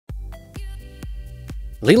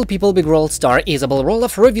Little People Big World star Isabel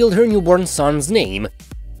Roloff revealed her newborn son's name.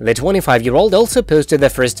 The 25-year-old also posted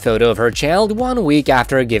the first photo of her child 1 week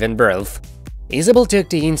after giving birth. Isabel took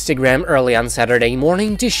to Instagram early on Saturday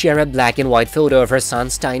morning to share a black and white photo of her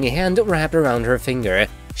son's tiny hand wrapped around her finger.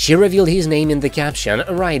 She revealed his name in the caption,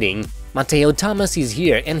 writing, "Mateo Thomas is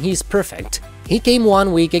here and he's perfect. He came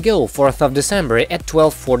 1 week ago, 4th of December at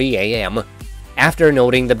 12:40 a.m. After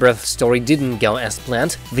noting the birth story didn't go as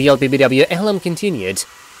planned, the LPBW alum continued,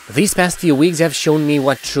 "These past few weeks have shown me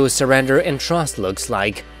what true surrender and trust looks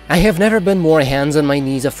like. I have never been more hands on my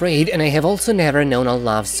knees afraid, and I have also never known a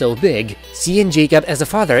love so big. Seeing Jacob as a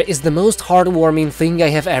father is the most heartwarming thing I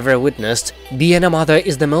have ever witnessed. Being a mother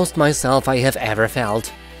is the most myself I have ever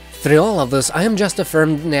felt. Through all of this, I am just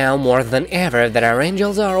affirmed now more than ever that our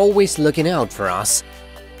angels are always looking out for us."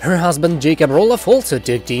 Her husband Jacob Roloff also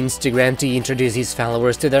took to Instagram to introduce his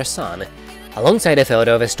followers to their son. Alongside a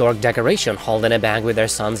photo of a stork decoration holding a bag with their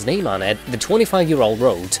son's name on it, the 25-year-old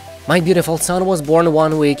wrote, "My beautiful son was born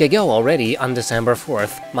 1 week ago already on December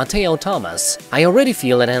 4th, Mateo Thomas. I already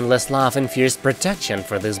feel an endless love and fierce protection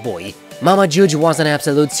for this boy. Mama Juge was an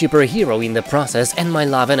absolute superhero in the process, and my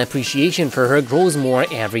love and appreciation for her grows more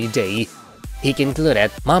every day." He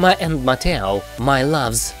concluded, "Mama and Mateo, my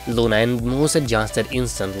loves, Luna and Moose adjusted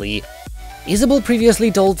instantly." Isabel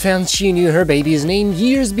previously told fans she knew her baby's name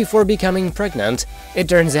years before becoming pregnant. It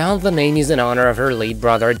turns out the name is in honor of her late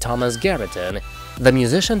brother Thomas Garrison. The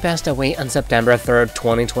musician passed away on September 3,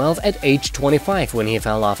 2012 at age 25 when he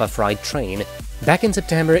fell off a freight train. Back in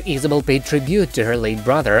September, Isabel paid tribute to her late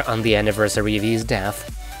brother on the anniversary of his death.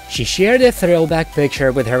 She shared a throwback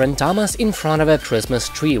picture with her and Thomas in front of a Christmas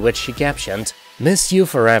tree, which she captioned, "Miss you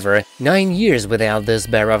forever, 9 years without this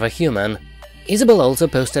bear of a human." Isabel also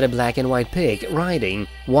posted a black and white pic, writing,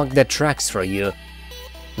 "Walk the tracks for you."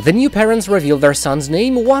 The new parents revealed their son's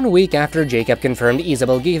name 1 week after Jacob confirmed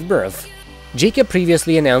Isabel gave birth. Jacob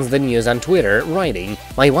previously announced the news on Twitter, writing,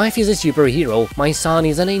 "My wife is a superhero, my son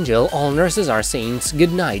is an angel, all nurses are saints,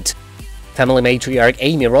 good night." Family matriarch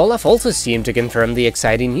Amy Roloff also seemed to confirm the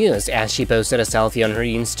exciting news as she posted a selfie on her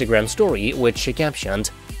Instagram story, which she captioned,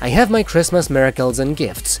 "I have my Christmas miracles and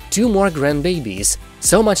gifts, 2 more grandbabies.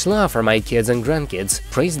 So much love for my kids and grandkids,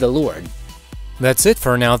 praise the Lord." That's it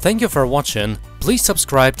for now, thank you for watching, please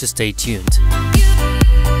subscribe to stay tuned.